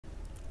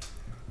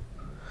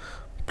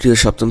প্রিয়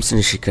সপ্তম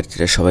শ্রেণীর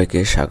শিক্ষার্থীরা সবাইকে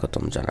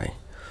স্বাগতম জানাই।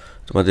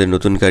 তোমাদের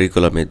নতুন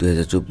কারিকুলামে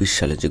 2024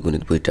 সালে যে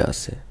গণিত বইটা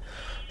আছে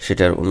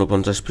সেটার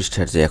 49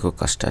 পৃষ্ঠার যে একক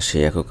কাজটা,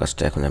 সেই একক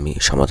কাজটা এখন আমি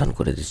সমাধান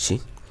করে দিচ্ছি।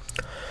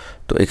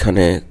 তো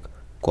এখানে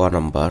ক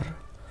নাম্বার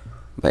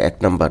বা 1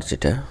 নাম্বার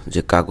যেটা,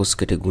 যে কাগজ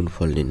কেটে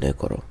গুণফল নির্ণয়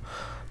করো।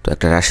 তো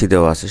একটা রাশি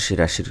দেওয়া আছে, সেই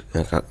রাশির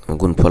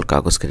গুণফল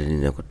কাগজ কেটে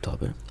নির্ণয় করতে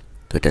হবে।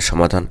 তো এটা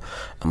সমাধান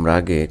আমরা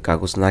আগে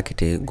কাগজ না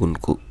কেটে গুণ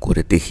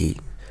করে দেখি,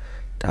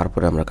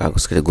 তারপরে আমরা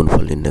কাগজ কেটে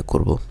গুণফল নির্ণয়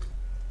করব।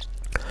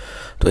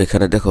 তো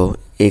এখানে দেখো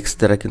x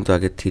দ্বারা কিন্তু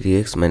আগে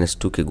 3x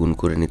 - 2কে গুণ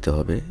করে নিতে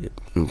হবে,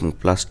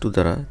 +2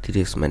 দ্বারা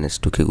 3x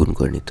 - 2কে গুণ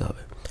করে নিতে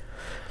হবে।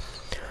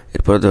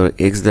 এরপরে ধরো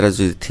x দ্বারা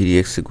যদি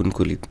 3x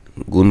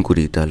গুণ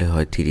করি তাহলে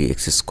হয়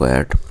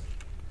 3x²।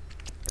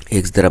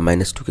 x দ্বারা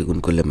 -2কে গুণ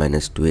করলে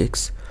 -2x,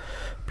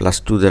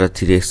 +2 দ্বারা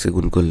 3x কে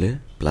গুণ করলে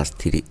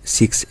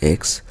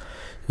 +6x,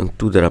 এবং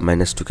 2 দ্বারা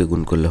 -2কে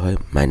গুণ করলে হয়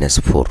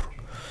 -4।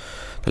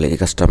 তাহলে এই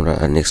কাজটা আমরা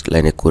নেক্সট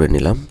লাইনে করে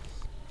নিলাম।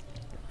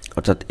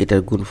 অর্থাৎ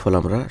এটার গুণফল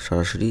আমরা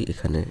সরাসরি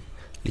এখানে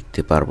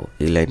লিখতে পারবো।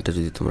 এই লাইনটা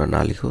যদি তোমরা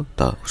না লিখো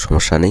তা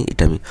সমস্যা নেই,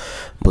 এটা আমি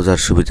বোঝার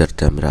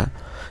সুবিধার্থে আমরা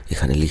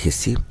এখানে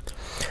লিখেছি।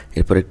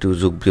 এরপর একটু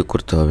যোগ বিয়োগ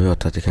করতে হবে,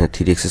 অর্থাৎ এখানে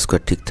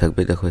 3x² ঠিক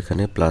থাকবে। দেখো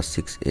এখানে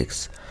 +6x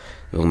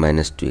এবং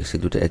 -2x, এই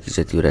দুটো একই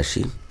জাতীয়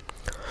রাশি।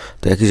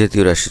 তো একই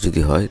জাতীয় রাশি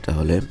যদি হয়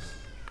তাহলে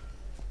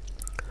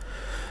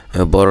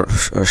বড়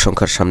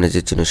সংখ্যার সামনে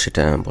যে চিহ্ন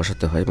সেটা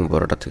বসাতে হয় এবং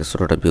বড়টা থেকে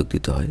ছোটটা বিয়োগ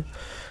দিতে হয়।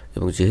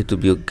 এবং যেহেতু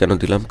বিয়োগ কেন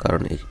দিলাম,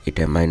 কারণ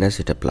এটা মাইনাস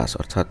এটা প্লাস,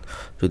 অর্থাৎ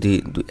যদি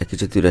একই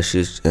জাতীয়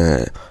রাশির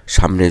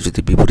সামনে যদি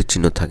বিপরীত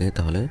চিহ্ন থাকে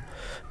তাহলে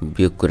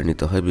বিয়োগ করে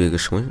নিতে হয়।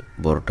 বিয়োগের সময়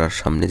বড়টার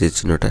সামনে যে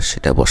চিহ্নটা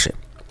সেটা বসে,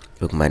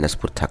 এবং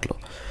 -4 থাকলো।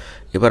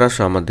 এবার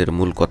আসো আমাদের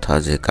মূল কথা,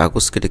 যে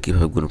কাগজ কেটে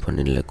কীভাবে গুণফল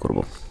নির্ণয় করব।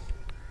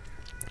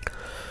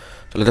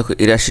 তাহলে দেখো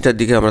এই রাশিটার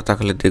দিকে আমরা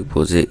তাকালে দেখব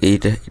যে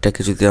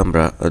এটাকে যদি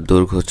আমরা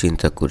দৈর্ঘ্য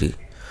চিন্তা করি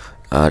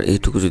আর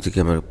এইটুকু যদি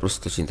আমরা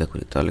প্রস্থ চিন্তা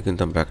করি তাহলে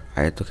কিন্তু আমরা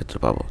আয়তক্ষেত্র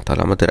পাবো।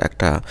 তাহলে আমাদের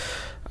একটা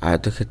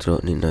আয়তক্ষেত্র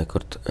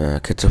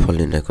ক্ষেত্রফল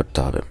নির্ণয় করতে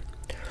হবে,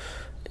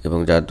 এবং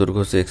যার দৈর্ঘ্য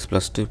হচ্ছে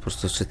x+2, প্রস্থ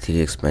হচ্ছে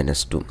 3x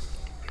 - 2।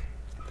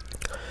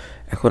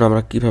 এখন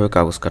আমরা কিভাবে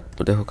কাগজ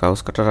কাটবো? দেখো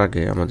কাগজ কাটার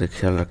আগে আমাদের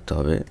খেয়াল রাখতে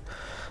হবে,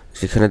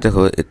 সেখানে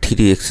দেখো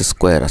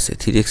 3x² আছে।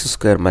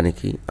 3x² মানে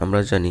কি? আমরা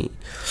জানি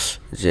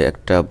যে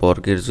একটা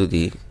বর্গের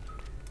যদি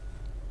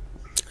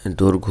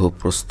দৈর্ঘ্য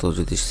প্রস্থ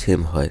যদি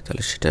সেম হয়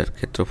তাহলে সেটার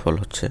ক্ষেত্রফল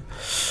হচ্ছে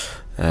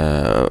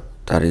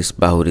তার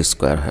বাহুর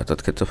স্কোয়ার হয়, অর্থাৎ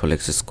ক্ষেত্রফল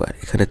x²।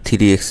 এখানে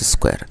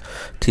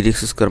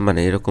 3x² মানে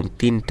এরকম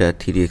 3টা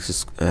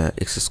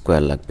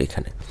 3x² লাগবে।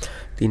 এখানে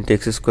 3টা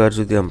x²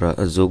 যদি আমরা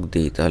যোগ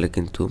দিই তাহলে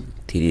কিন্তু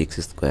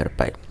 3x²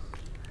 পাই,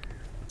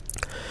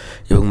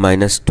 এবং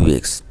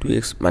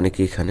 -2x মানে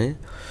কি? এখানে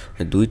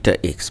 2টা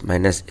x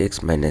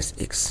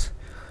 -x,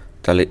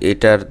 তাহলে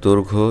এটার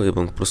দৈর্ঘ্য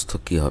এবং প্রস্থ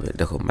কি হবে?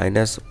 দেখো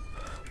 -1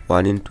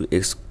 ×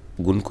 x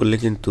গুণ করলে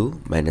কিন্তু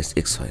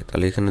 -x হয়।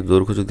 তাহলে এখানে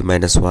দৈর্ঘ্য যদি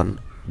 -1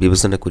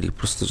 বিবেচনা করি,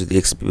 প্রস্থ যদি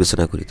x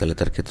বিবেচনা করি, তাহলে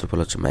তার ক্ষেত্রফল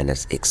হচ্ছে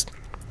 -x।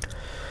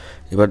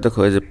 এবার দেখো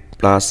এই যে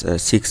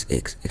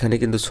 +6x, এখানে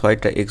কিন্তু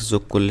 6টা x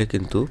যোগ করলে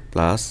কিন্তু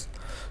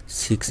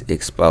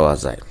 +6x পাওয়া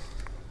যায়।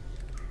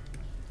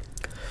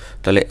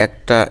 তাহলে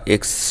একটা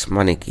x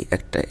মানে কি?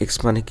 একটা x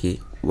মানে কি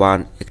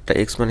 1, একটা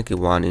x মানে কি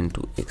 1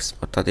 × x,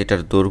 অর্থাৎ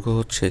এটার দৈর্ঘ্য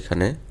হচ্ছে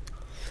এখানে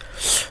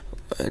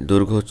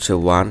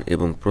 1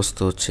 এবং প্রস্থ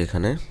হচ্ছে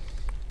এখানে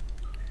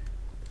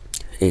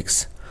x।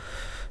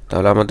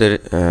 তাহলে আমাদের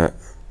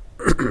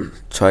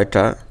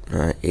 6টা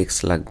x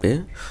লাগবে,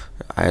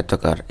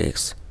 আয়তাকার x,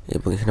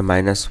 এবং এখানে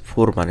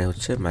 -4 মানে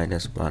হচ্ছে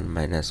 -1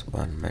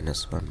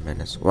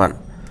 -1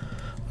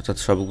 অর্থাৎ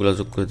সবগুলো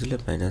যোগ করে দিলে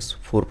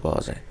 -4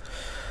 পাওয়া যায়।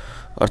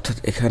 অর্থাৎ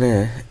এখানে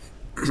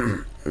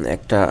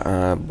একটা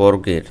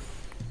বর্গের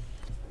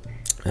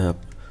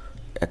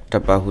একটা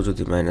বাহু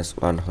যদি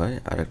 -1 হয়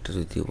আর একটা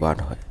যদি 1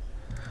 হয়,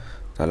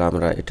 তাহলে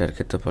আমরা এটার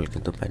ক্ষেত্রফল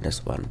কিন্তু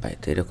 -1 পাই।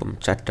 তো এরকম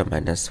 4টা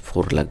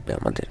 -4 লাগবে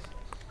আমাদের।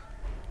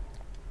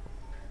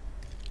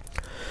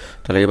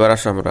 তাহলে এবার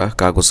আসো আমরা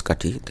কাগজ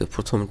কাটি। তো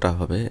প্রথমটা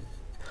হবে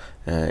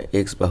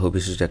x বাহু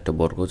বিশিষ্ট একটা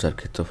বর্গ যার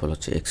ক্ষেত্রফল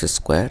হচ্ছে x²,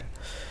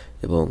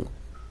 এবং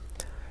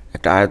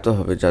একটা আয়ত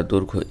হবে যার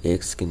দৈর্ঘ্য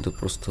x কিন্তু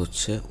প্রস্থ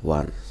হচ্ছে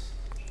 1,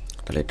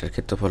 তাহলে এটার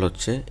ক্ষেত্রফল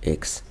হচ্ছে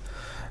x।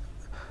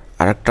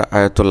 আর একটা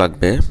আয়ত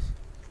লাগবে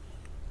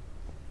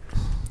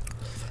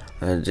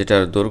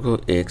যেটার দৈর্ঘ্য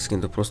x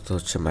কিন্তু প্রস্থ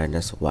হচ্ছে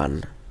 -1,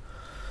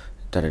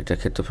 তার এটার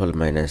ক্ষেত্রফল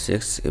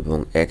 -x, এবং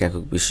 1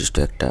 একক বিশিষ্ট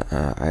একটা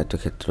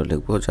আয়তক্ষেত্র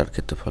লিখবো যার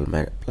ক্ষেত্রফল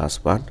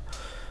 +1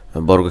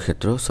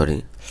 বর্গক্ষেত্র,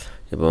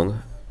 এবং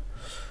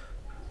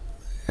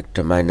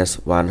একটা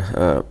 -1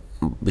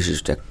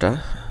 বিশিষ্ট একটা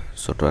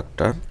ছোট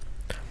একটা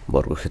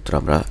বর্গক্ষেত্র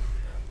আমরা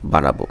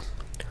বানাবো।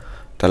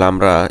 তাহলে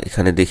আমরা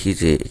এখানে দেখি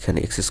যে এখানে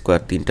x²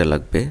 3টা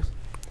লাগবে,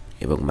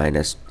 এবং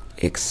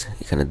 -x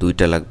এখানে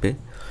 2টা লাগবে,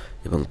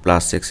 এবং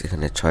 +x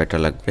এখানে 6টা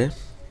লাগবে,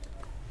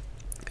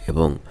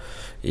 এবং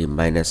এই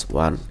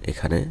 -1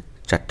 এখানে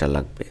 4টা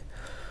লাগবে।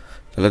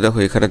 তাহলে দেখো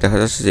এখানে দেখা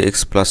যাচ্ছে যে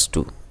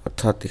x+2,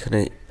 অর্থাৎ এখানে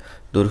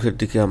দৈর্ঘ্যের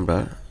দিকে আমরা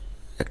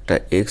একটা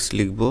এক্স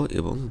লিখব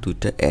এবং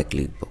দুইটা এক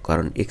লিখব,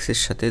 কারণ এক্সের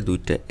সাথে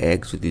দুইটা এক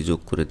যদি যোগ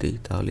করে দিই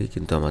তাহলেই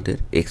কিন্তু আমাদের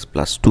এক্স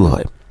প্লাস টু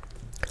হয়।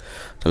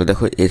 তাহলে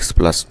দেখো এক্স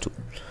প্লাস টু,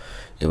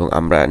 এবং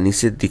আমরা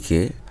নিচের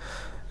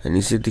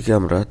দিকে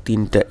আমরা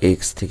তিনটা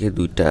এক্স থেকে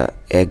দুইটা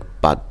এক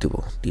বাদ দেব।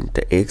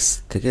 তিনটা এক্স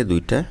থেকে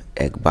দুইটা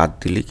এক বাদ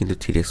দিলে কিন্তু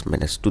 3x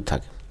মাইনাস টু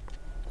থাকে।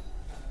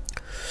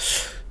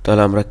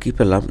 তাহলে আমরা কি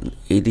পেলাম,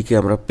 এইদিকে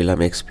আমরা পেলাম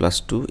এক্স প্লাস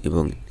টু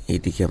এবং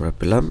এইদিকে আমরা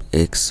পেলাম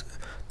এক্স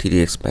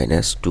 3x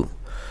মাইনাস টু।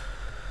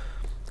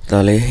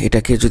 তাহলে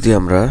এটাকে যদি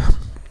আমরা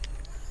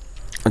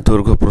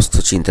দৈর্ঘ্য প্রস্থ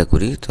চিন্তা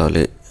করি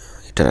তাহলে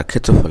এটার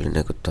ক্ষেত্রফল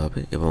নির্ণয় করতে হবে,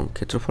 এবং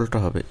ক্ষেত্রফলটা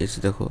হবে এই যে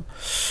দেখো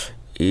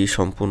এই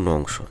সম্পূর্ণ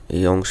অংশ,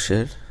 এই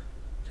অংশের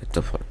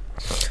ক্ষেত্রফল।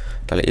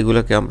 তাহলে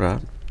এগুলোকে আমরা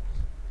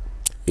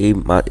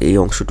এই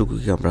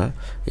অংশটুকুকে আমরা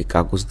এই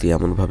কাগজ দিয়ে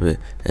এমনভাবে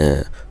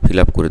ফিল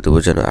আপ করে দেবো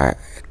যেন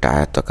একটা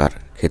আয়তাকার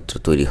ক্ষেত্র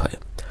তৈরি হয়।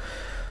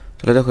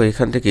 তাহলে দেখো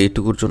এখান থেকে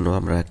এইটুকুর জন্য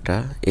আমরা একটা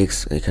এক্স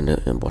এখানে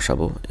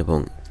বসাবো, এবং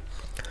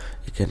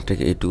এখান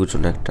থেকে এইটুকুর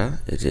জন্য একটা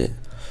এই যে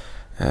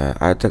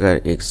আয়তাকার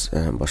এক্স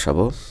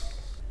বসাবো,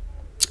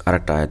 আর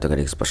একটা আয়তাকার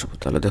এক্স বসাবো।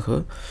 তাহলে দেখো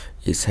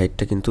এই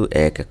সাইডটা কিন্তু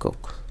 1 একক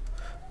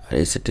আর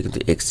এই সাইডটা কিন্তু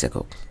এক্স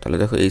একক। তাহলে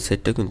দেখো এই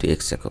সাইডটা কিন্তু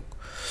এক্স একক।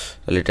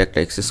 তাহলে এটা একটা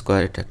এক্স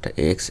স্কোয়ার, এটা একটা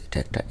এক্স, এটা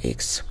একটা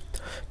এক্স।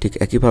 ঠিক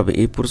একইভাবে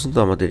এই পর্যন্ত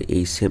আমাদের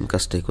এই সেম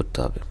কাজটাই করতে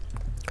হবে,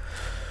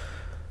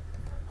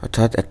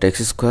 অর্থাৎ একটা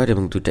এক্স স্কোয়ার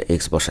এবং দুইটা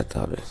এক্স বসাতে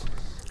হবে।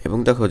 এবং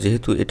দেখো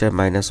যেহেতু এটা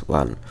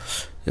 -1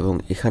 এবং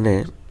এখানে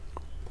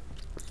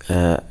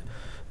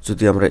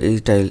যদি আমরা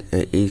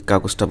এই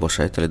কাগজটা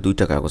বসাই তাহলে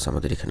দুইটা কাগজ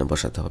আমাদের এখানে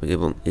বসাতে হবে,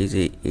 এবং এই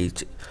যে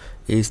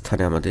এই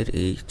স্থানে আমাদের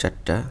এই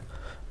 4টা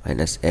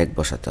 -1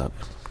 বসাতে হবে।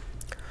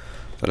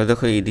 তাহলে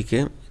দেখো এইদিকে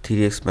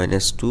 3x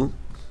মাইনাস টু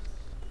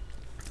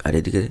আর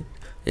এদিকে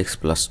এক্স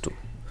প্লাস টু।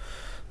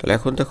 তাহলে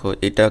এখন দেখো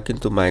এটা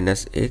কিন্তু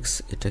 -x,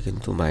 এটা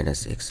কিন্তু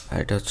 -x, আর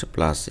এটা হচ্ছে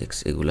 +x,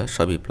 এগুলা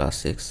সবই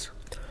 +x।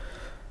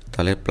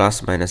 তাহলে প্লাস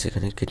মাইনাস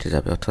এখানে কেটে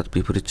যাবে, অর্থাৎ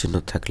বিপরীত চিহ্ন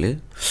থাকলে,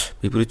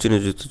 বিপরীত চিহ্ন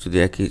যদি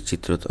একই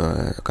চিত্র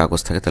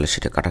কাগজ থাকে তাহলে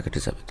সেটা কাটা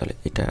কেটে যাবে। তাহলে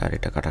এটা আর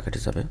এটা কাটা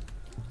কেটে যাবে।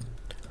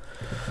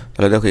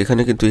 তাহলে দেখো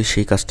এখানে কিন্তু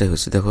সেই কাজটাই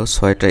হয়েছে। দেখো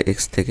 6টা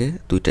এক্স থেকে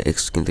 2টা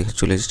এক্স কিন্তু এখানে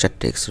চলে এসেছে,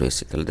 4টা এক্স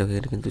রয়েছে। তাহলে দেখো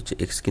এখানে কিন্তু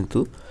এক্স কিন্তু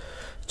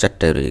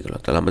 4টায় রয়ে গেল।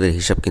 তাহলে আমাদের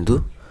হিসাব কিন্তু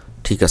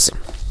ঠিক আছে।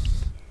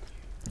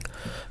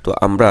 তো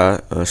আমরা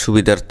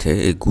সুবিধার্থে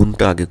এই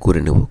গুণটা আগে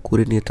করে নেব,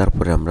 করে নিয়ে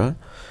তারপরে আমরা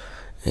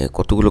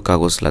কতগুলো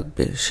কাগজ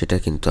লাগবে সেটা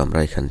কিন্তু আমরা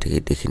এখান থেকে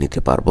দেখে নিতে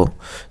পারবো।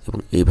 এবং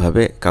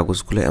এইভাবে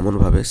কাগজগুলো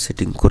এমনভাবে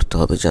সেটিং করতে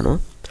হবে যেন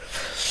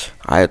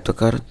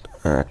আয়তাকার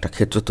একটা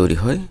ক্ষেত্র তৈরি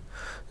হয়,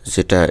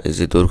 যেটা এই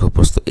যে দৈর্ঘ্য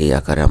প্রস্থ এই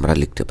আকারে আমরা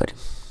লিখতে পারি।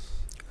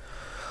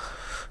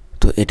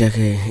 তো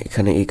এটাকে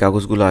এখানে এই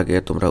কাগজগুলো আগে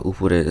তোমরা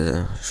উপরে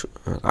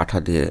আঠা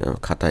দিয়ে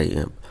খাতায়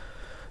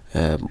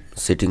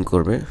সেটিং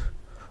করবে,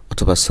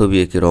 অথবা ছবি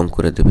এঁকে রং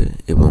করে দেবে,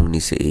 এবং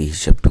নিচে এই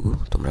হিসাবটুকু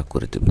তোমরা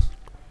করে দেবে।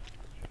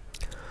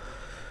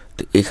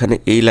 তো এখানে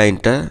এই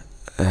লাইনটা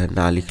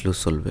না লিখলেও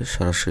চলবে,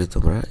 সরাসরি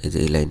তোমরা এই যে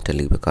এই লাইনটা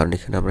লিখবে, কারণ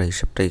এখানে আমরা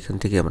হিসাবটা এখান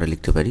থেকে আমরা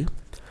লিখতে পারি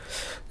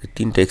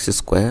 3টা এক্স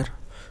স্কোয়ার,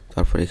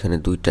 তারপর এখানে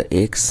 2টা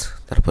এক্স,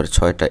 তারপরে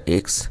 6টা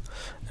এক্স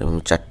এবং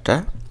 4টা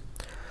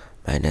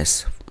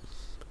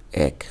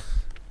 -1।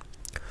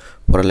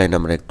 পরের লাইন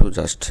আমরা একটু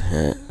জাস্ট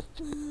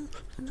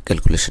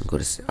ক্যালকুলেশন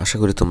করেছি। আশা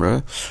করি তোমরা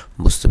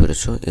বুঝতে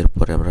পেরেছো।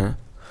 এরপরে আমরা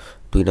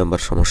 2 নম্বর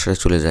সমস্যায়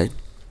চলে যাই।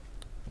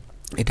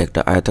 এটা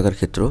একটা আয়তাকার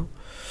ক্ষেত্র।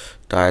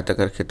 তো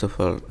আয়তাকার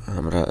ক্ষেত্রফল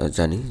আমরা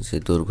জানি যে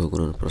দৈর্ঘ্য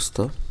গুণন প্রস্থ।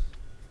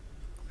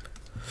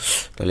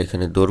 তাহলে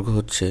এখানে দৈর্ঘ্য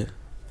হচ্ছে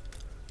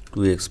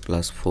 2x +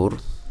 4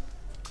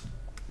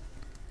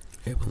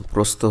 এবং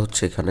প্রস্থ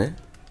হচ্ছে এখানে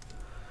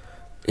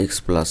x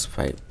 +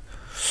 5,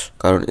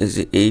 কারণ এই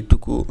যে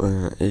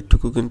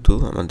এইটুকু কিন্তু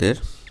আমাদের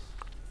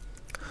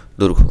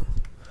দৈর্ঘ্য।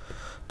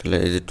 তাহলে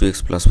এই যে 2x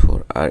 + 4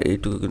 আর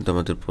এইটুকু কিন্তু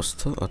আমাদের প্রস্থ,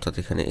 অর্থাৎ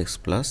এখানে x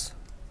 +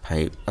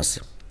 5 আছে।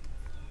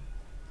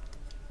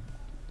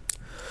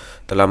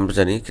 তাহলে আমরা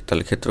জানি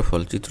তাহলে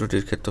ক্ষেত্রফল,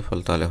 চিত্রটির ক্ষেত্রফল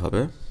তাহলে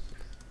হবে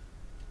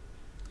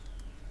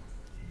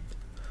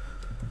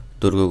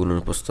দৈর্ঘ্য গুণন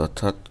প্রস্থ,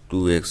 অর্থাৎ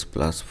 2x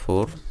 +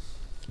 4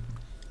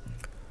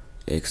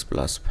 x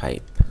 +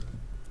 5।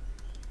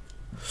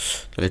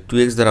 তাহলে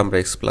 2x দ্বারা আমরা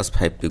x +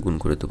 5 কে গুণ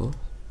করে দেব।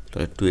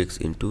 তাহলে 2x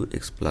 ×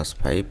 x +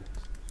 5,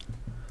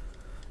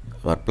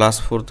 আবার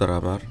 +4 দ্বারা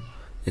আমার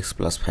x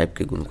 + 5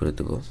 কে গুণ করে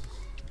দেব।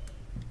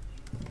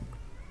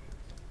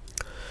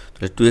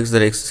 তাহলে 2x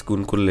দ্বারা x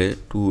গুণ করলে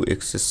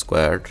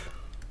 2x²,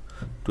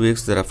 2x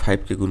দ্বারা 5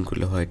 কে গুণ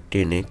করলে হয়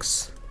 10x,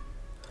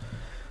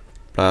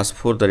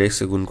 +4 দ্বারা x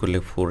কে গুণ করলে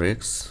 4x,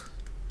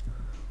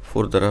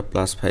 4 দ্বারা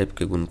 +5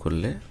 কে গুণ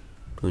করলে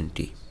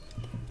 20।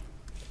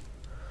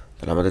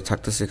 তাহলে আমাদের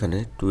থাকতেছে এখানে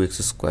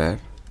 2x²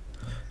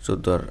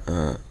 14, আর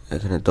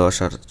এখানে 10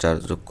 আর 4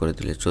 যোগ করে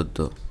দিলে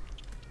 14,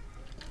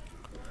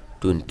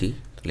 20।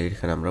 তাহলে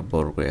এখানে আমরা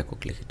বর্গ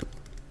একক লিখে দেব।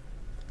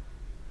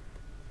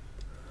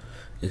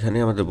 এখানে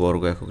আমাদের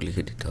বর্গ একক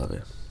লিখে দিতে হবে।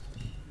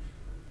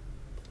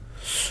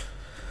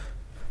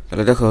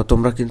 তাহলে দেখো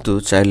তোমরা কিন্তু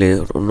চাইলে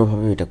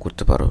অন্যভাবে এটা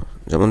করতে পারো।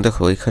 যেমন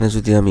দেখো এখানে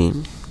যদি আমি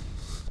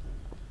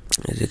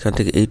এখান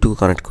থেকে এইটুকু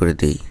কানেক্ট করে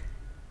দেই,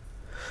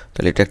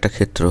 তাহলে এটা একটা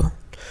ক্ষেত্র,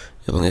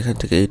 এবং এখান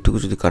থেকে এইটুকু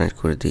যদি কানেক্ট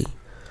করে দিই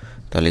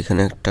তাহলে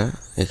এখানে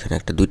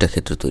একটা দুইটা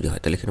ক্ষেত্র তৈরি হয়।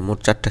 তাহলে এখানে মোট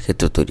 4টা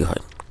ক্ষেত্র তৈরি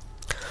হয়।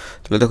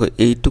 তাহলে দেখো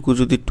এইটুকু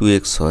যদি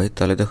 2x হয়,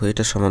 তাহলে দেখো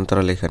এটা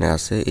সমান্তরাল এখানে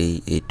আছে,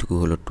 এইটুকু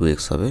হলো 2x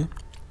হবে,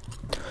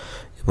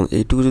 এবং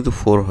এইটুকু যদি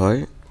 4 হয়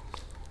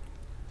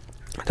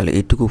তাহলে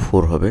এইটুকু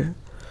 4 হবে,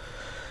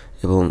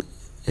 এবং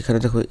এখানে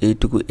দেখো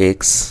এইটুকু x,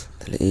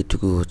 তাহলে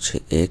এইটুকু হচ্ছে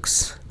x,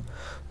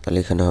 তাহলে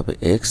এখানে হবে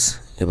x,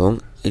 এবং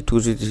এইটুকু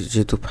যদি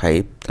যেহেতু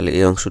 5, তাহলে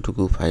এই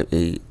অংশটুকু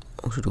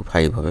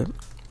 5 হবে।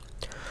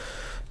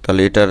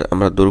 তাহলে এটার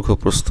আমরা দৈর্ঘ্য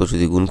প্রস্থ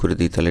যদি গুণ করে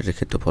দিই তাহলে এটার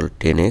ক্ষেত্রফল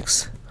 10x,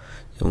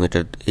 এবং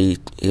এটার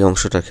এই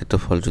অংশটার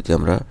ক্ষেত্রফল যদি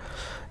আমরা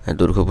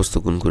দৈর্ঘ্য প্রস্থ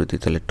গুণ করে দিই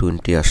তাহলে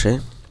 20 আসে,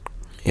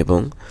 এবং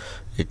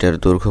এটার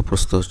দৈর্ঘ্য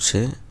প্রস্থ হচ্ছে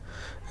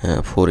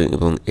 4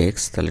 এবং x,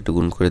 তাহলে এটা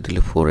গুণ করে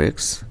দিলে 4x,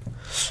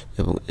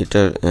 এবং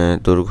এটার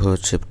দৈর্ঘ্য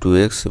হচ্ছে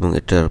 2x, এবং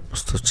এটার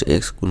প্রস্থ হচ্ছে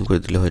x, গুণ করে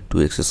দিলে হয়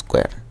 2x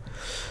স্কোয়ার।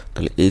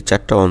 তাহলে এই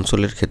 4টা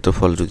অঞ্চলের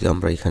ক্ষেত্রফল যদি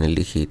আমরা এখানে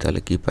লিখি তাহলে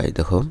কি পাই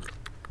দেখো,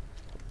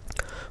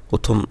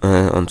 প্রথম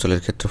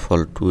অঞ্চলের ক্ষেত্রফল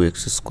 2x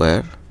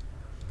স্কোয়ার,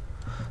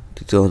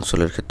 দ্বিতীয়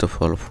অঞ্চলের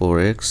ক্ষেত্রফল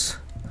 4x,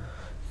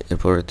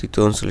 এরপরে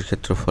তৃতীয় অঞ্চলের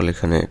ক্ষেত্রফল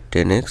এখানে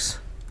 10x,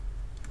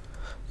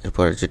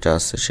 এরপরে যেটা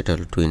আছে সেটা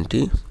হলো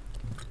 20,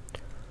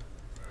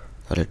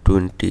 তাহলে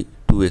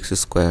 2x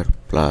স্কোয়ার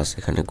প্লাস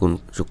এখানে গুণ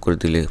যোগ করে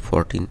দিলে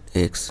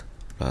 14x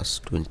প্লাস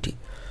 20।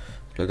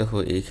 তাহলে দেখো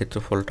এই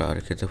ক্ষেত্রফলটা আর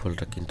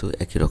ক্ষেত্রফলটা কিন্তু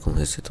একই রকম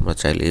হয়েছে। তোমরা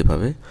চাইলে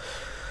এইভাবে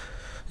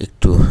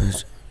একটু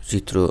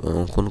চিত্র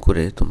অঙ্কন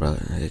করে তোমরা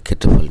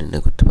ক্ষেত্রফল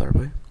নির্ণয় করতে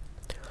পারবে।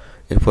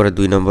 এরপরে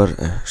 3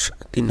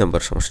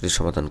 নম্বর সমস্যাটি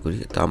সমাধান করি।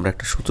 তো আমরা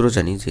একটা সূত্র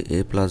জানি যে a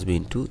plus B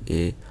into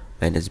a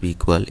minus B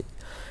equal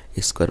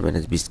A square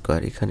minus B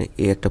square. এখানে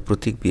a একটা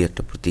প্রতীক, b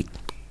একটা প্রতীক।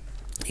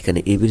 এখানে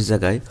a বির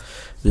জায়গায়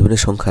বিভিন্ন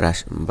সংখ্যা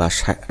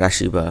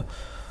রাশি বা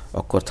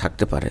অক্ষর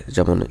থাকতে পারে,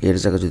 যেমন এর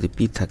জায়গায় যদি p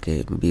থাকে,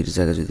 বির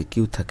জায়গায় যদি q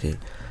থাকে,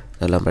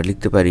 তাহলে আমরা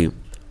লিখতে পারি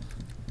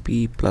p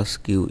plus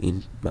Q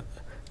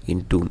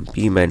into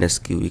P minus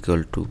Q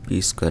equal to P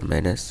square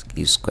minus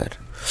Q square.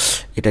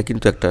 এটা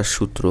কিন্তু একটা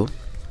সূত্র,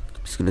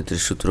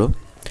 বীজগণিতের সূত্র।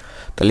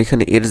 তাহলে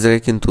এখানে এর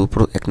জায়গায় কিন্তু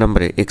 1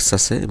 নম্বরে x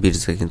আছে, বির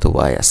জায়গায় কিন্তু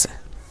y আছে।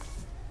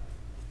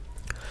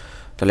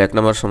 তাহলে 1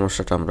 নম্বর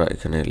সমস্যাটা আমরা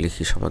এখানে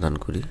লিখি, সমাধান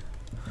করি।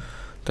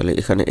 তাহলে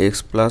এখানে x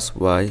plus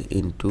Y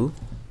into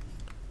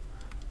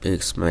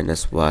x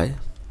minus Y,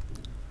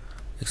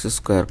 x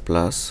square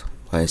plus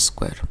Y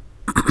square.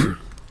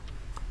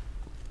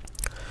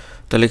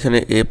 তাহলে এখানে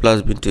a plus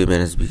B into a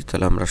minus B,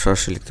 তাহলে আমরা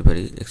সরাসরি লিখতে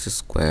পারি x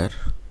square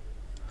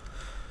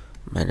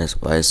minus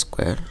Y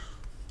square,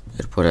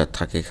 এরপরে আর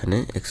থাকে এখানে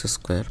x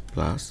square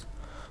plus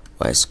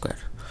Y square.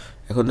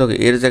 এখন দেখো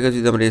এর জায়গায়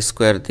যদি আমরা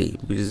স্কোয়ার দিই,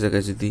 বির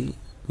জায়গায় যদি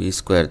বি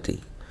স্কোয়ার দিই,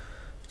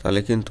 তাহলে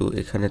কিন্তু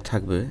এখানে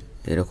থাকবে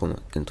এরকম,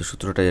 কিন্তু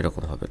সূত্রটা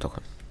এরকম হবে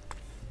তখন।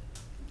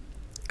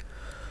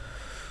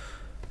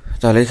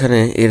 তাহলে এখানে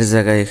এর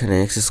জায়গায় এখানে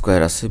এক্স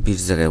স্কোয়ার আছে, বির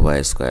জায়গায় ওয়াই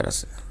স্কোয়ার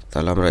আছে।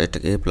 তাহলে আমরা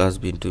এটাকে এ plus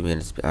B into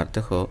minus B, আর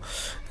দেখো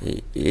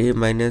এ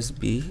মাইনাস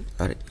বি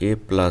আর এ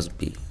প্লাস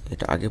বি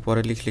এটা আগে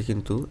পরে লিখলে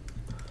কিন্তু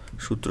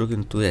সূত্র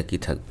কিন্তু একই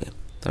থাকবে।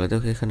 তাহলে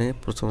দেখো এখানে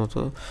প্রথমত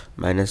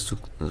মাইনাস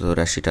যুক্ত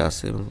রাশিটা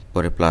আছে এবং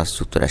পরে প্লাস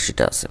যুক্ত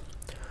রাশিটা আছে।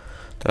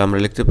 তাহলে আমরা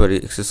লিখতে পারি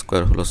এক্স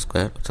স্কোয়ার হোল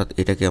স্কোয়ার, অর্থাৎ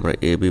এটাকে আমরা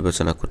এ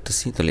বিবেচনা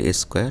করতেছি, তাহলে এ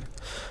স্কোয়ার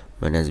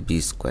মাইনাস বি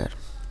স্কোয়ার।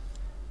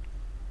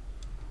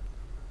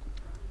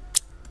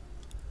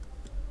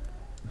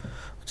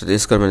 অর্থাৎ এ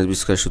স্কোয়ার মাইনাস বি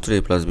স্কোয়ার সূত্র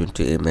এ প্লাস বি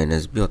ইন্টু এ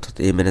মাইনাস বি, অর্থাৎ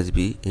এ মাইনাস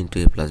বি ইন্টু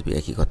এ প্লাস বি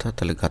একই কথা।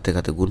 তাহলে ঘাতে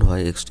ঘাতে গুণ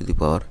হয় এক্স টু দি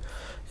পাওয়ার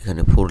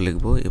এখানে 4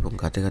 লিখবো, এবং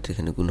ঘাতে ঘাতে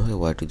এখানে গুণ হয়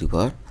ওয়াই টু দি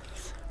পাওয়ার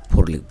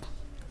 4 লিখবো।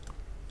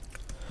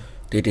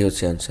 তো এটাই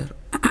হচ্ছে অ্যান্সার।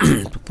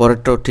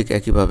 পরেরটাও ঠিক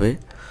একইভাবে,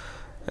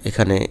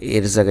 এখানে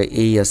এর জায়গায়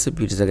এই আছে,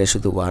 বির জায়গায়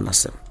শুধু 1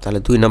 আছে। তাহলে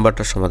 2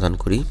 নাম্বারটা সমাধান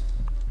করি।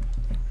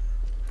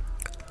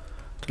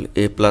 তাহলে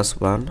এ প্লাস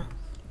 1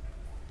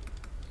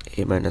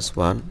 এ মাইনাস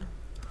 1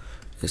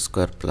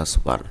 স্কোয়ার প্লাস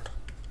 1,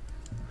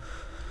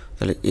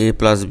 তাহলে এ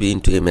প্লাস বি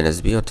ইন্টু এ মাইনাস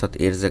বি, অর্থাৎ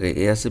এর জায়গায়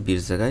এ আছে,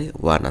 বির জায়গায়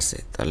 1 আছে।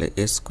 তাহলে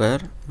এ স্কোয়ার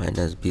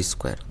মাইনাস বি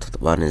স্কোয়ার, অর্থাৎ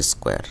 1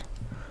 স্কোয়ার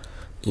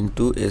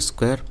ইন্টু এ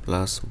স্কোয়ার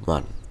প্লাস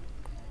 1।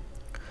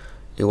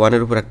 এই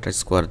 1-এর উপর একটা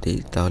স্কোয়ার দিই,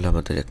 তাহলে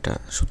আমাদের একটা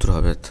সূত্র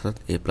হবে, অর্থাৎ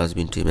এ প্লাস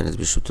বি ইন্টু এ মাইনাস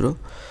বি সূত্র।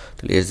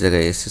 তাহলে এর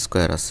জায়গায় এস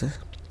স্কোয়ার আছে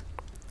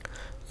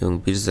এবং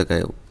বির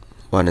জায়গায়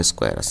 1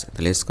 স্কোয়ার আছে।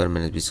 তাহলে এ স্কোয়ার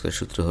মাইনাস বি স্কোয়ার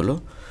সূত্র হলো,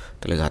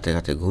 তাহলে ঘাতে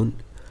ঘাতে গুণ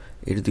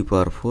এ to the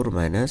power 4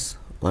 minus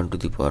 1 to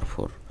the পাওয়ার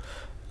 4,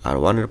 আর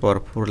 1-এর পাওয়ার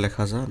 4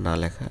 লেখা যা না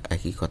লেখা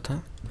একই কথা।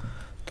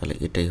 তাহলে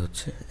এটাই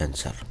হচ্ছে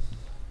অ্যান্সার।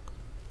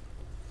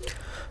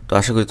 তো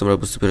আশা করি তোমরা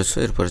বুঝতে পেরেছো।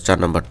 এরপরে 4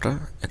 নাম্বারটা,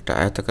 একটা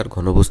আয়তাকার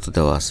ঘনবস্তু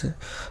দেওয়া আছে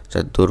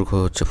যার দৈর্ঘ্য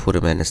হচ্ছে 4a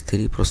মাইনাস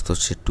 3, প্রস্থ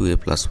হচ্ছে 2a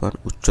প্লাস 1,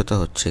 উচ্চতা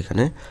হচ্ছে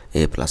এখানে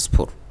a প্লাস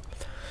 4।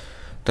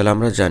 তাহলে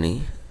আমরা জানি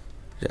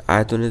যে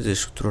আয়তনের যে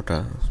সূত্রটা,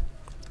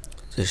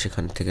 যে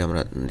সেখান থেকে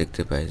আমরা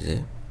দেখতে পাই যে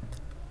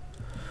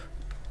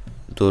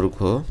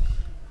দৈর্ঘ্য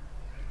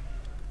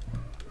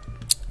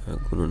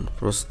গুণন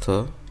প্রস্থ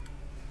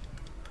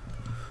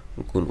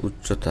গুণ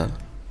উচ্চতা,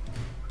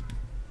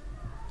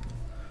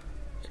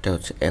 এটা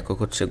হচ্ছে একক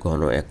হচ্ছে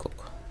ঘন একক,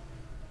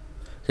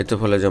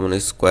 ক্ষেত্রফলে যেমন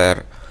স্কোয়ার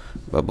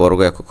বা বর্গ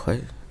একক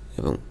হয়,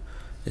 এবং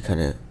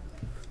এখানে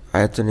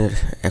আয়তনের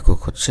একক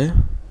হচ্ছে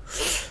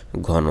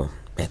ঘন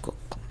একক।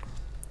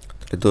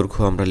 তাহলে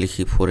দৈর্ঘ্য আমরা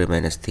লিখি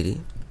 4a-3।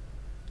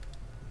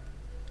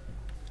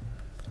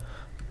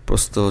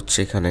 প্রস্থ হচ্ছে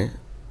এখানে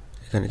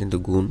কিন্তু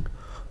গুণ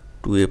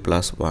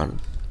 2a+1।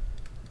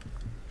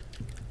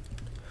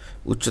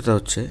 উচ্চতা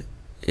হচ্ছে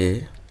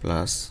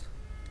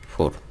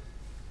a+4।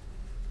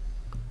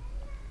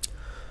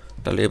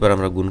 তাহলে এবার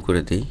আমরা গুণ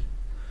করে দিই।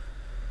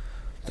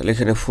 তাহলে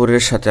এখানে 4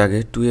 এর সাথে আগে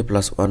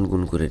 2a+1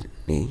 গুণ করে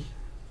নিই,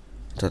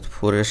 অর্থাৎ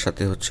 4 এর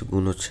সাথে হচ্ছে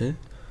গুণ হচ্ছে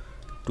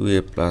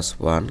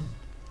 2a+1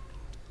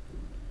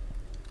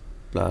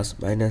 প্লাস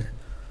মাইনাস,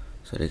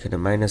 সরি এখানে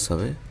মাইনাস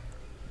হবে,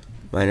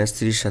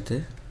 -3 সাথে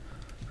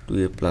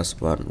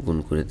 2a+1 গুণ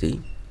করে দিই।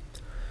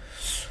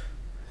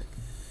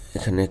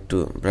 এখানে একটু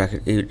ব্র্যাকেট,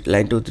 এই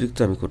লাইনটা অতিরিক্ত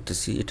আমি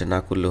করতেছি, এটা না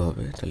করলেও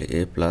হবে। তাহলে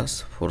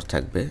a+4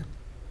 থাকবে।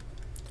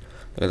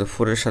 তাহলে তো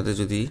 4 এর সাথে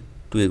যদি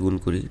 2a গুণ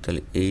করি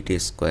তাহলে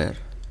 8a²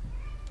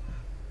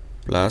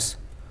 প্লাস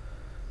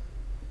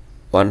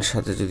 1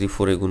 সাথে যদি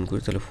 4a গুণ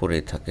করি তাহলে 4a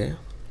থাকে।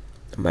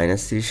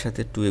 -3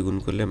 সাথে 2a গুণ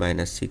করলে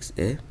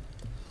 -6a,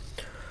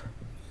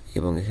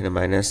 এবং এখানে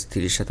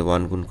 -3 সাথে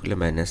 1 গুণ করলে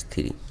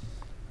 -3।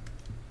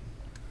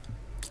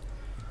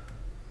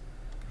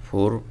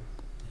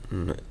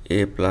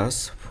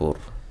 4a+4।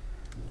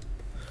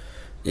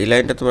 এই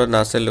লাইনটা তোমরা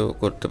না চাইলেও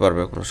করতে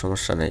পারবে, কোনো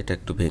সমস্যা নেই। এটা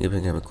একটু ভেঙে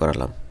ভেঙে আমি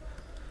করালাম।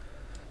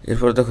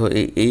 এরপর দেখো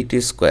এই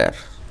 8a²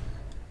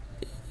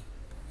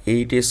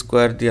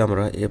 দিয়ে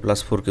আমরা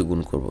a+4কে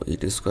গুণ করব।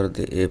 8a²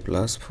 দিয়ে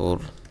a+4,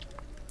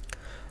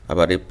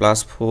 আবার এই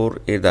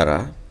 +4a দ্বারা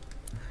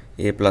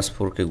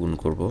a+4কে গুণ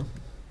করব।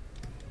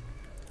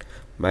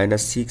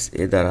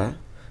 -6a দ্বারা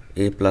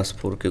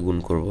a+4কে গুণ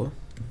করব।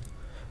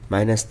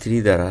 -3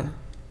 দ্বারা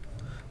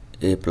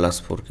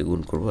a+4কে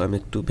গুণ করব। আমি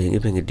একটু ভেঙে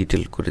ভেঙে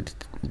ডিটেল করে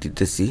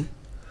দিতেছি।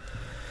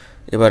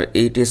 এবার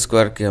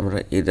 8a² আমরা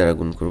a দ্বারা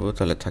গুণ করব,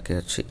 তাহলে থাকে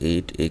হচ্ছে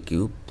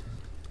 8a³।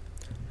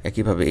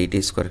 একইভাবে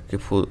 8a²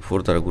 4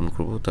 দ্বারা গুণ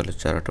করব, তাহলে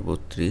 4×8 =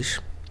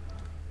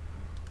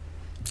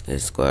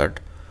 32a²।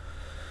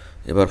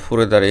 এবার 4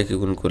 এর দ্বারা a কে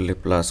গুণ করলে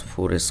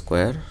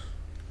 +4a²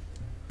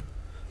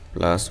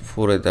 প্লাস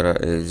 4 এর দ্বারা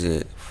এই যে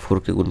 4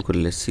 কে গুণ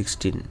করলে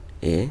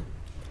 16a,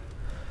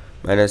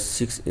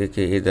 -6a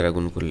কে a দ্বারা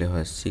গুণ করলে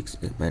হয়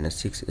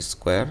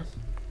 6a²,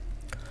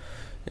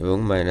 এবং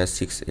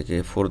 -6a কে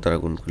 4 দ্বারা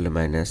গুণ করলে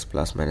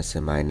প্লাস মাইনাসে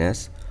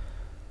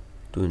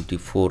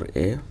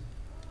 -24a,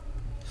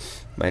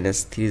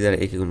 -3 দ্বারা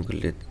a কে গুণ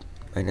করলে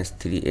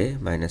 -3a,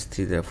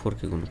 -3 দ্বারা 4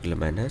 কে গুণ করলে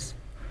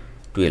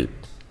 -12।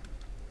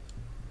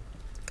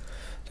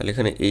 তাহলে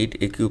এখানে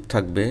 8a³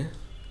 থাকবে।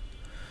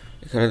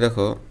 এখানে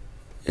দেখো,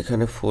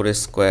 এখানে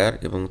 4a²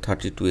 এবং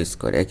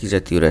 32a² একই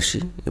জাতীয়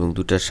রাশি, এবং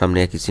দুটার সামনে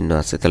একই চিহ্ন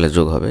আছে, তাহলে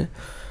যোগ হবে।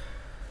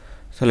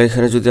 তাহলে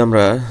এখানে যদি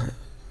আমরা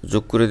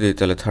যোগ করে দিই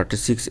তাহলে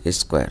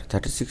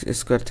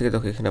 36a² থেকে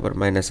দেখো এখানে আবার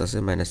মাইনাস আছে,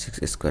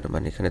 -6a²,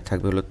 মানে এখানে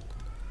থাকবে হলো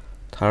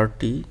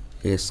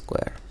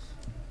 30a²।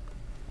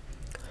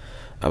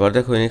 আবার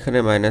দেখো এখানে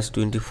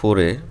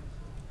 -24a,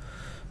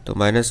 তো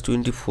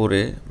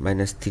 -24a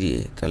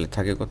 -3a, তাহলে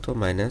থাকে কত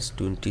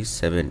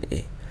 -27a।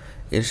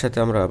 এর সাথে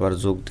আমরা আবার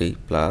যোগ দেই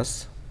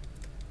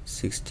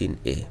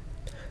 +16a।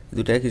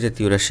 দুটো একই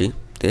জাতীয় রাশি,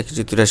 তো একই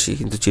জাতীয় রাশি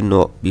কিন্তু চিহ্ন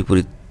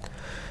বিপরীত।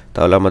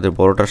 তাহলে আমাদের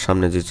বড়টার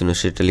সামনে যে চিহ্ন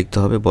সেটা লিখতে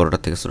হবে, বড়টা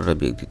থেকে ছোটটা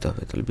বিয়োগ দিতে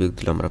হবে। তাহলে বিয়োগ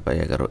দিলে আমরা পাই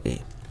 11a।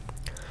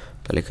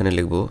 তাহলে এখানে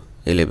লিখব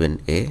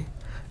 11a,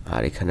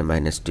 আর এখানে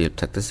 -12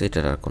 থাকতেছে,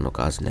 এটার আর কোনো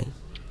কাজ নাই।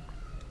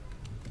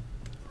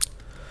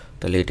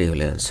 তাহলে এটাই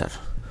হলো অ্যান্সার।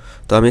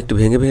 তো আমি একটু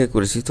ভেঙে ভেঙে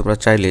করেছি, তোমরা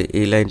চাইলে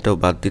এই লাইনটাও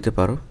বাদ দিতে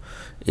পারো,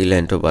 এই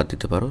লাইনটাও বাদ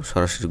দিতে পারো,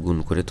 সরাসরি গুণ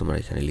করে তোমরা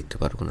এখানে লিখতে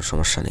পারো, কোনো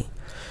সমস্যা নেই।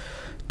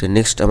 তো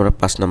নেক্সট আমরা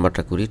 5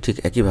 নাম্বারটা করি ঠিক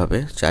একইভাবে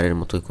 4-এর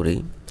মতোই করেই।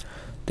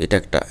 তো এটা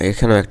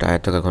এখানেও একটা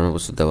আয়তাকার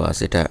ঘনবস্তু দেওয়া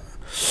আছে। এটা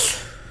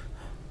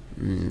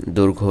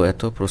দৈর্ঘ্য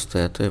এত, প্রস্থ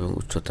এত এবং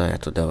উচ্চতা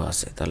এত দেওয়া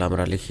আছে। তাহলে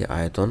আমরা লিখি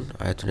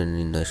আয়তনের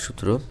নির্ণয়ের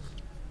সূত্র।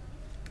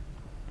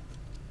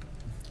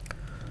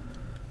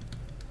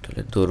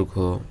 তাহলে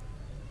দৈর্ঘ্য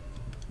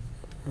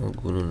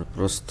গুণন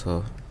প্রস্থ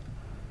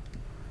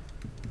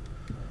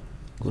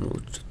গুণ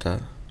উচ্চতা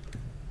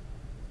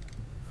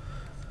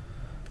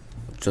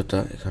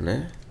এখানে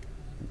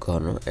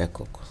ঘন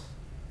একক।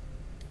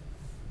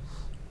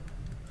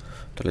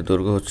 তাহলে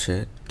দৈর্ঘ্য হচ্ছে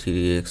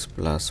 3x +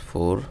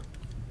 4,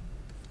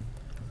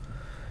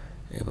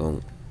 এবং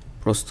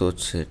প্রস্থ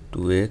হচ্ছে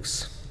 2x,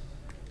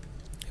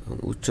 এবং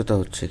উচ্চতা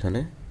হচ্ছে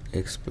এখানে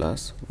x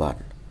 + 1।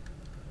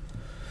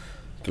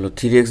 তাহলে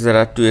 3x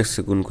দ্বারা 2x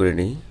গুণ করে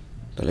নিই,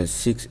 তাহলে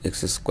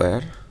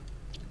 6x²।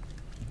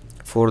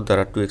 4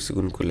 দ্বারা 2x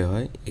গুণ করলে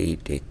হয়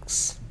 8x।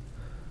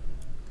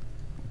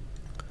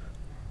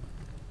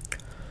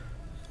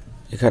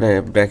 এখানে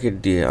ব্র্যাকেট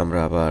দিয়ে আমরা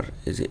আবার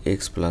এই যে x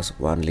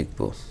 + 1 লিখব।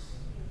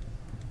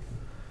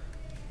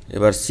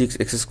 এবার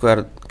 6x²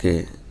 কে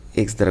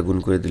x দ্বারা গুণ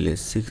করে দিলে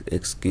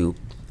 6x³,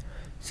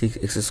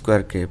 6x²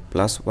 কে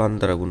 +1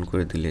 দ্বারা গুণ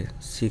করে দিলে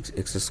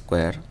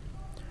 6x²,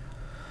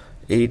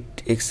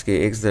 8x কে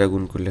x দ্বারা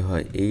গুণ করলে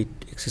হয়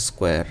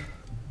 8x²,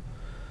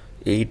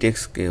 8x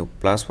কে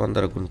 +1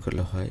 দ্বারা গুণ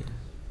করলে হয়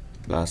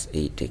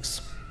 +8x।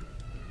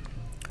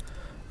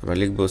 আমরা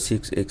লিখব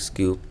 6x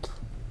কিউব,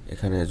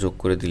 এখানে যোগ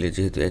করে দিলে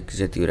যেহেতু এক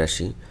জাতীয়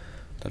রাশি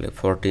তাহলে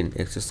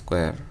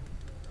 14x²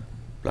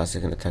 প্লাস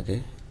এখানে থাকে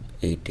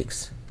 8x,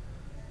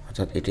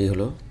 অর্থাৎ এটাই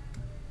হলো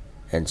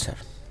অ্যান্সার।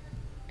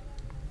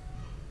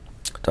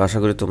 তো আশা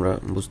করি তোমরা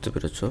বুঝতে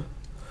পেরেছো।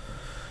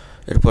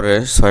 এরপরে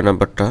 6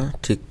 নাম্বারটা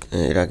ঠিক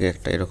এর আগে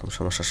একটা এরকম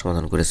সমস্যার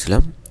সমাধান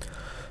করেছিলাম।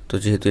 তো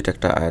যেহেতু এটা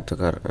একটা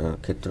আয়তাকার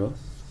ক্ষেত্র,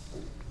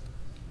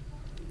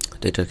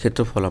 তো এটার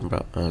ক্ষেত্রফল আমরা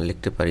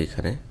লিখতে পারি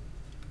এখানে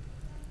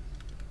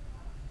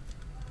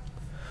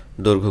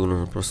দৈর্ঘ্য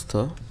গুণন প্রস্থ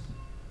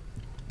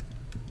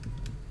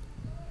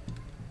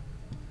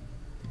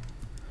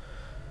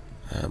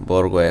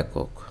বর্গ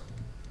একক।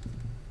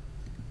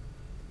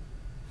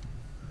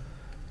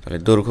 তাহলে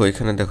দৈর্ঘ্য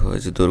এখানে দেখো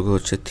যে দৈর্ঘ্য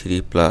হচ্ছে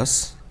 3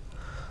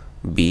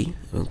 + b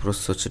এবং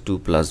প্রস্থ হচ্ছে 2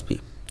 + b।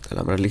 তাহলে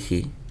আমরা লিখি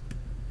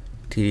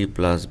 3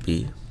 + b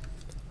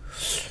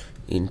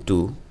ইন্টু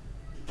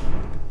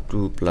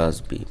 2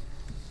 + b।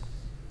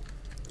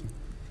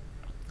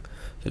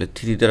 তাহলে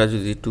 3 দ্বারা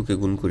যদি 2 কে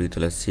গুণ করি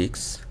তাহলে 6,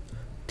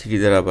 3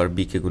 দ্বারা আবার b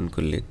কে গুণ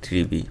করলে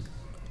 3b,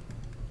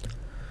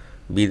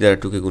 b দ্বারা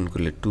 2 কে গুণ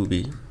করলে 2b,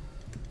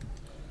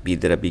 b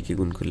দ্বারা b কে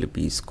গুণ করলে b²।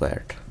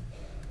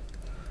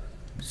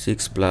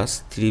 6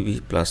 + 3b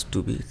 +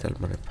 2b তার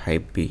মানে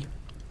 5b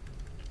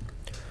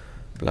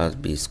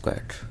 + b²।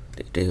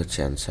 এটাই হচ্ছে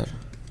অ্যান্সার।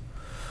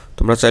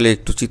 তোমরা চাইলে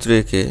একটু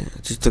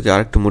চিত্রকে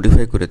আরেকটু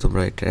মডিফাই করে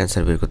তোমরা এটার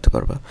অ্যান্সার বের করতে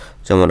পারবা।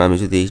 যেমন আমি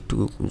যদি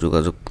এইটুকু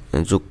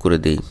যোগ করে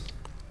দেই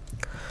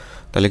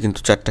তাহলে কিন্তু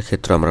 4টা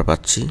ক্ষেত্র আমরা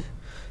পাচ্ছি।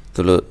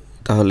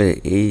 তাহলে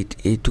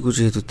এইটুকু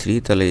যেহেতু 3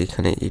 তাহলে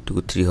এখানে এইটুকু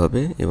 3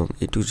 হবে, এবং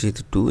এইটুকু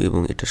যেহেতু 2 এবং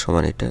এটা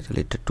সমান এটা, তাহলে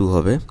এটা 2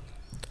 হবে।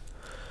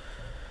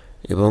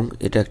 এবং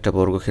এটা একটা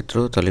বর্গক্ষেত্র,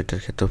 তাহলে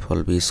এটার ক্ষেত্রফল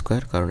b²,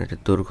 কারণ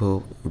এটার দৈর্ঘ্য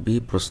b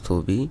প্রস্থ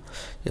b,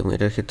 এবং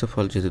এটার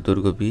ক্ষেত্রফল যেহেতু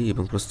দৈর্ঘ্য b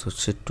এবং প্রস্থ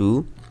হচ্ছে 2,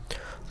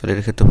 তাহলে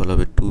এটার ক্ষেত্রফল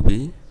হবে 2b,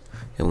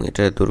 এবং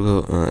এটার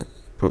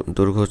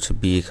দৈর্ঘ্য হচ্ছে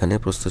b, এখানে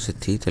প্রস্থ হচ্ছে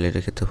 3, তাহলে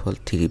এটার ক্ষেত্রফল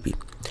 3b।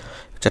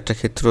 4টা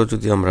ক্ষেত্র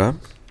যদি আমরা,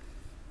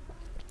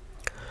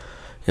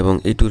 এবং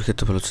এইটুকুর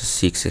ক্ষেত্রফল হচ্ছে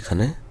 6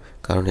 এখানে,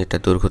 কারণ এটা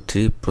দৈর্ঘ্য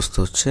 3 প্রস্থ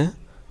হচ্ছে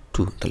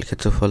 2, তাহলে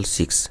ক্ষেত্রফল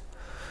 6।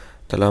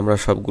 তাহলে আমরা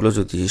সবগুলো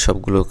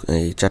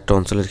এই 4টা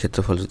অঞ্চলের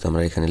ক্ষেত্রফল যদি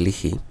আমরা এখানে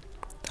লিখি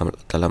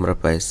তাহলে আমরা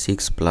পাই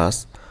 6 +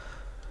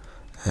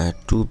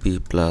 2b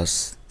 +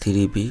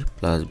 3b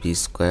 + b²,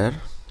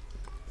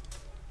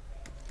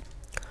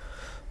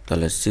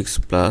 তাহলে 6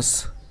 +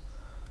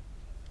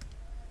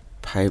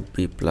 5b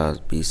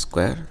 + b²।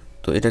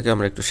 তো এটাকে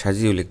আমরা একটু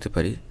সাজিয়েও লিখতে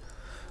পারি,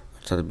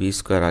 অর্থাৎ b²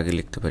 আগে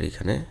লিখতে পারি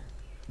এখানে,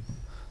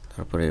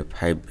 তারপরে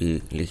 5b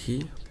লিখি,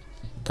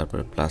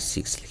 তারপরে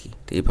 +6 লিখি।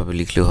 তো এইভাবে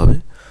লিখলেও হবে।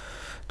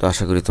 তো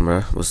আশা করি তোমরা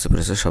বুঝতে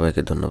পেরেছো।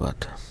 সবাইকে ধন্যবাদ।